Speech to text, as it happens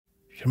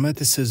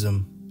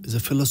Hermeticism is a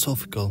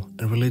philosophical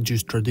and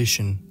religious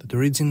tradition that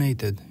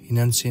originated in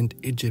ancient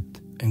Egypt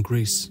and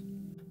Greece,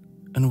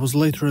 and was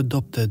later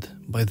adopted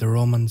by the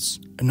Romans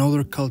and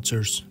other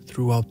cultures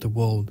throughout the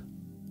world.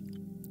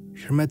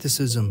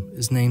 Hermeticism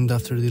is named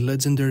after the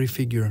legendary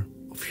figure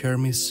of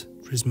Hermes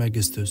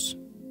Trismegistus,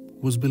 who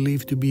was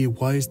believed to be a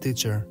wise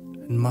teacher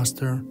and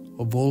master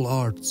of all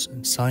arts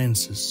and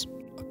sciences.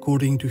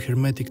 According to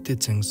Hermetic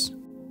teachings,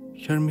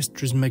 Hermes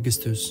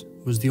Trismegistus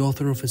was the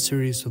author of a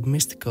series of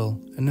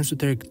mystical and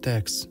esoteric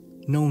texts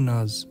known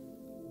as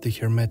the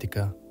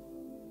Hermetica.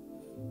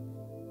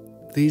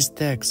 These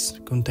texts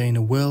contain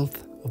a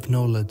wealth of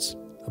knowledge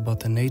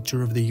about the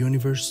nature of the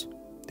universe,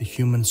 the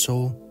human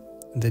soul,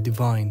 and the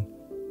divine,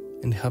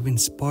 and have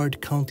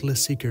inspired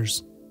countless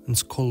seekers and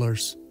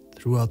scholars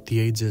throughout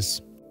the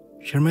ages.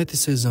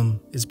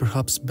 Hermeticism is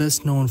perhaps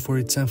best known for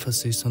its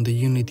emphasis on the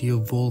unity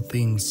of all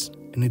things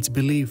and its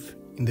belief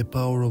in the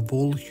power of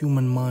all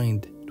human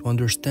mind to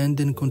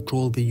understand and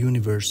control the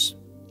universe.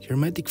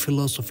 Hermetic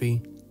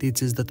philosophy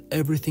teaches that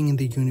everything in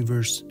the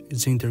universe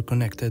is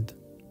interconnected,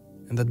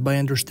 and that by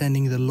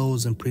understanding the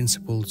laws and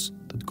principles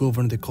that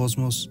govern the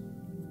cosmos,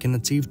 we can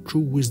achieve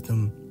true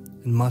wisdom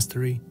and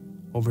mastery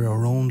over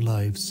our own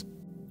lives.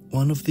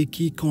 One of the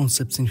key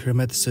concepts in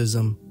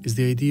Hermeticism is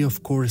the idea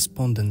of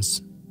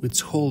correspondence,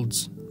 which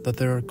holds that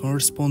there are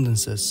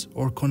correspondences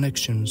or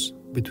connections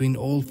between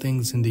all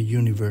things in the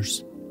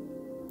universe.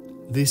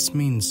 This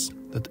means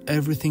that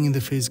everything in the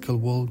physical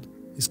world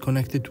is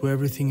connected to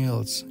everything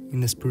else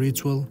in a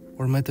spiritual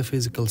or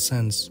metaphysical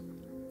sense,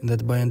 and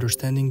that by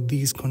understanding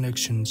these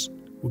connections,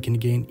 we can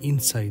gain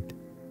insight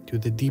to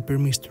the deeper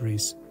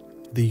mysteries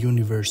of the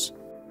universe.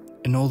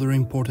 Another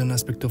important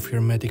aspect of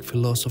Hermetic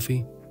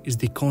philosophy is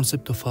the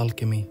concept of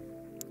alchemy,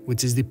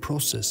 which is the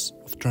process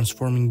of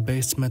transforming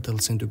base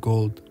metals into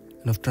gold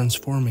and of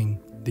transforming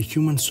the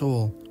human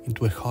soul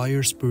into a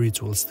higher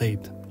spiritual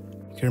state.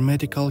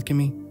 Hermetic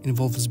alchemy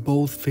involves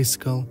both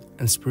physical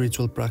and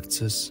spiritual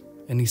practices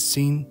and is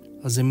seen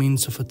as a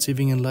means of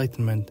achieving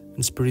enlightenment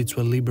and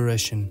spiritual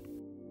liberation.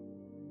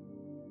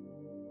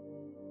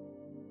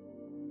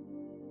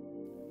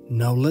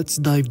 Now let's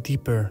dive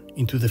deeper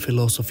into the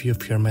philosophy of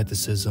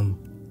Hermeticism.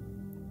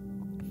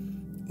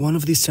 One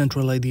of the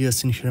central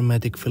ideas in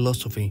Hermetic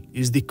philosophy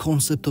is the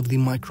concept of the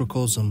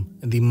microcosm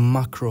and the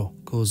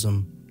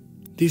macrocosm.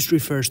 This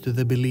refers to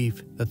the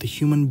belief that the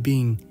human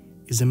being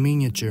is a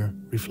miniature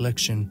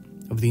reflection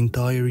of the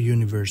entire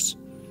universe,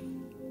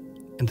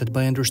 and that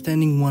by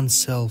understanding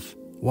oneself,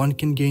 one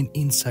can gain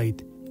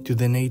insight into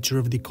the nature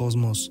of the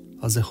cosmos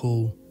as a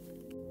whole.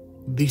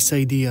 This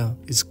idea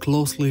is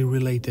closely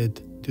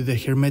related to the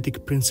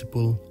Hermetic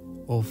principle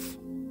of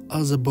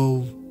as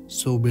above,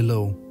 so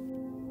below,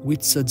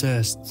 which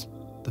suggests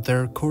that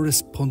there are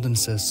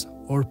correspondences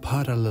or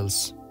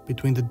parallels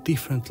between the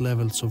different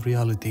levels of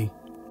reality.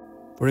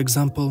 For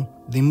example,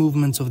 the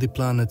movements of the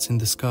planets in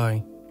the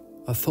sky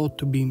are thought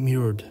to be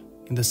mirrored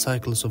in the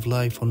cycles of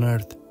life on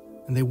Earth,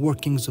 and the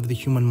workings of the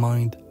human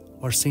mind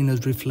are seen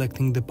as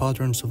reflecting the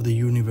patterns of the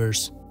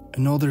universe.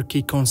 Another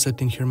key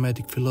concept in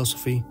Hermetic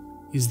philosophy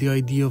is the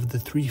idea of the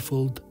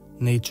threefold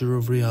nature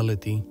of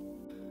reality.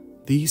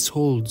 This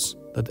holds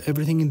that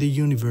everything in the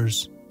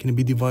universe can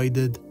be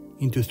divided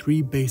into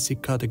three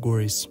basic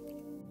categories: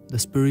 the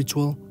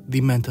spiritual, the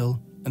mental,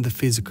 and the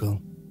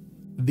physical.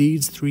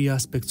 These three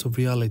aspects of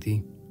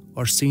reality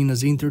are seen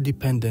as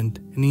interdependent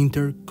and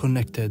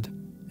interconnected,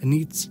 and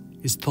each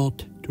is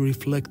thought to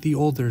reflect the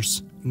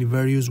others in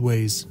various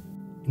ways.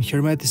 In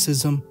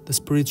Hermeticism, the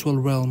spiritual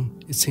realm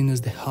is seen as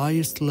the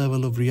highest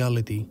level of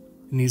reality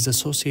and is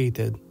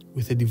associated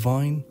with the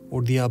divine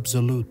or the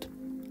absolute.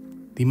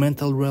 The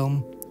mental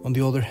realm, on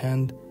the other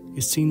hand,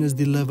 is seen as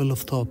the level of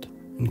thought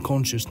and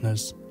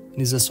consciousness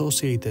and is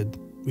associated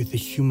with the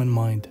human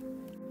mind.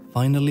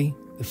 Finally,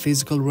 the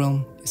physical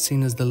realm is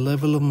seen as the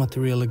level of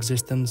material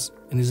existence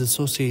and is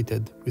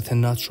associated with the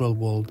natural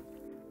world.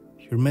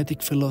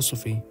 Hermetic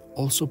philosophy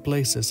also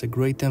places a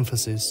great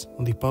emphasis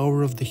on the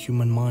power of the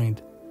human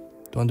mind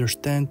to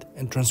understand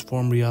and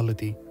transform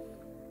reality.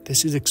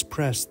 This is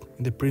expressed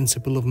in the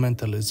principle of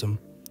mentalism,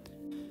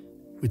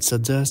 which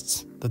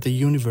suggests that the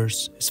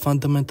universe is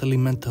fundamentally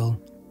mental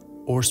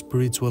or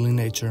spiritual in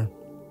nature,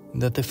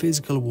 and that the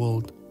physical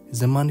world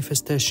is a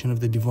manifestation of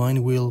the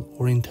divine will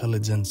or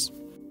intelligence.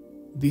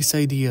 This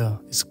idea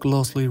is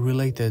closely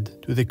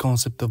related to the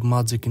concept of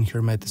magic in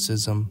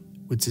Hermeticism,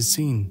 which is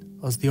seen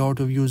as the art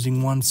of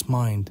using one's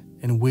mind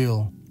and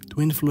will to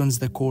influence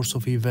the course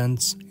of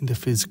events in the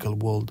physical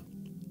world.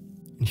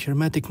 In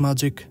Hermetic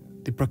magic,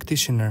 the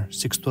practitioner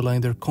seeks to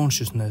align their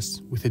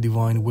consciousness with the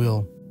divine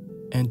will,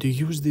 and to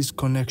use this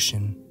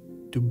connection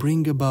to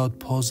bring about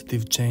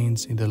positive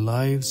change in their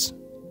lives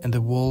and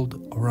the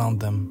world around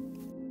them.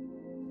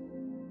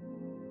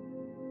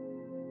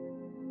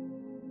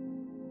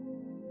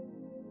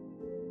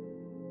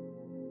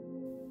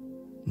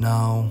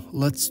 Now,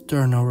 let's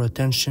turn our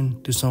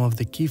attention to some of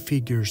the key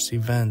figures,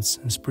 events,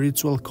 and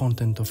spiritual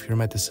content of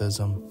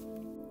Hermeticism.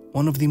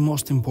 One of the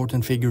most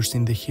important figures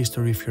in the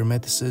history of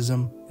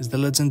Hermeticism is the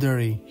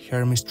legendary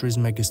Hermes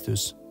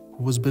Trismegistus, who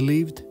who was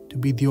believed to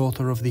be the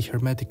author of the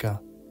Hermetica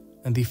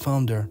and the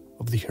founder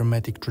of the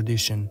Hermetic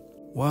tradition.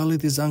 While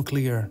it is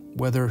unclear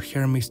whether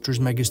Hermes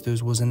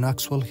Trismegistus was an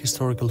actual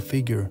historical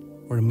figure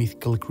or a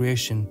mythical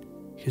creation,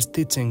 his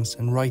teachings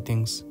and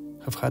writings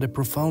have had a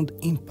profound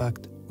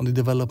impact on the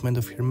development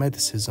of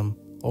Hermeticism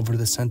over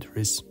the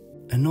centuries.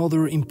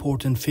 Another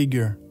important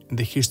figure in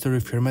the history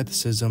of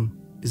Hermeticism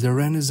is the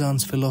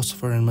Renaissance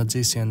philosopher and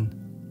magician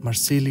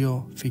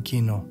Marsilio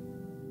Ficino.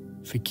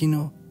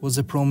 Ficino was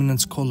a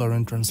prominent scholar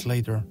and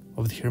translator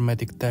of the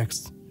Hermetic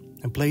texts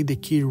and played a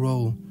key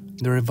role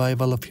in the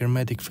revival of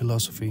Hermetic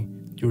philosophy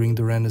during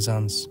the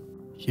Renaissance.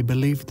 He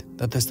believed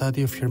that the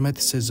study of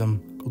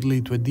Hermeticism could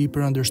lead to a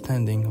deeper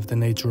understanding of the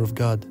nature of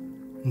God,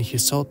 and he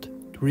sought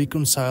to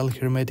reconcile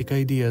Hermetic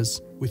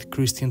ideas with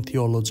Christian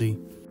theology.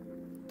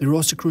 The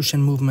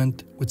Rosicrucian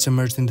movement, which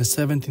emerged in the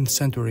 17th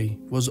century,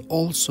 was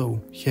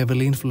also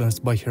heavily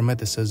influenced by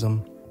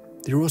Hermeticism.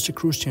 The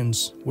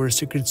Rosicrucians were a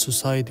secret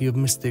society of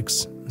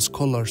mystics and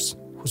scholars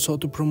who sought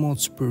to promote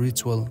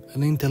spiritual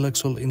and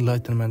intellectual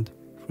enlightenment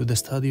through the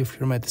study of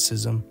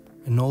Hermeticism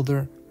and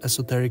other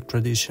esoteric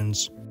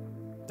traditions.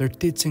 Their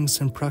teachings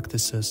and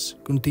practices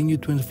continue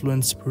to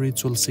influence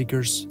spiritual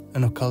seekers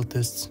and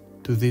occultists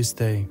to this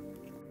day.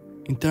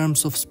 In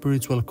terms of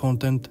spiritual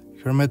content,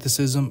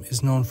 Hermeticism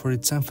is known for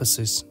its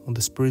emphasis on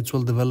the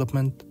spiritual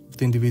development of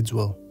the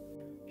individual.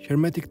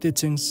 Hermetic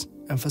teachings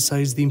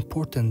emphasize the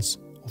importance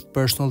of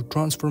personal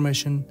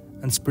transformation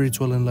and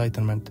spiritual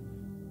enlightenment,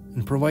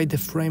 and provide a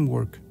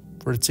framework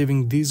for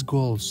achieving these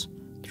goals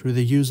through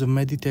the use of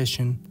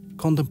meditation,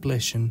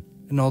 contemplation,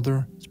 and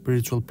other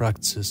spiritual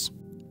practices.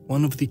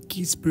 One of the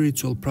key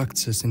spiritual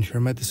practices in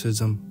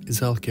Hermeticism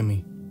is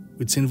alchemy,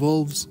 which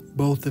involves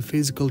both the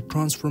physical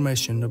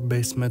transformation of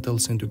base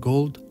metals into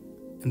gold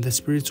and the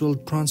spiritual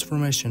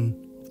transformation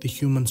of the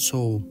human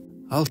soul.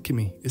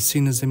 Alchemy is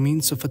seen as a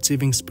means of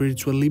achieving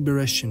spiritual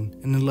liberation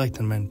and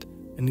enlightenment,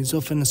 and is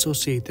often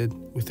associated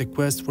with the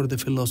quest for the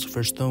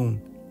Philosopher's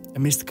Stone, a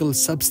mystical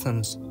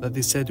substance that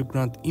is said to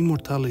grant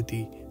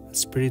immortality and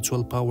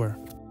spiritual power.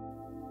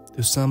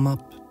 To sum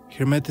up,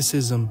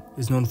 Hermeticism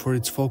is known for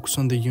its focus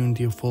on the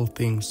unity of all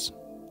things.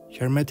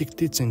 Hermetic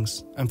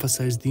teachings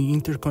emphasize the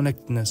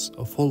interconnectedness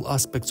of all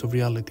aspects of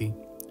reality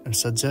and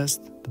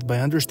suggest that by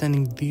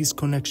understanding these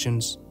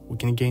connections, we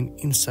can gain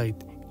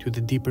insight into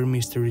the deeper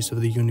mysteries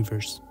of the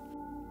universe.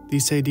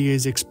 This idea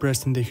is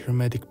expressed in the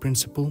Hermetic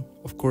principle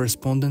of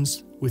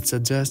correspondence, which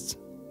suggests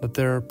that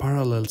there are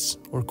parallels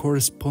or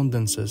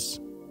correspondences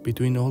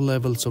between all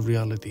levels of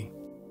reality.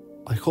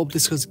 I hope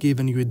this has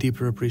given you a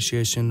deeper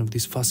appreciation of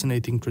this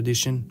fascinating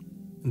tradition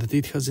and that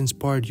it has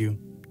inspired you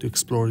to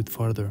explore it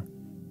further.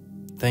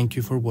 Thank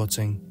you for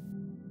watching.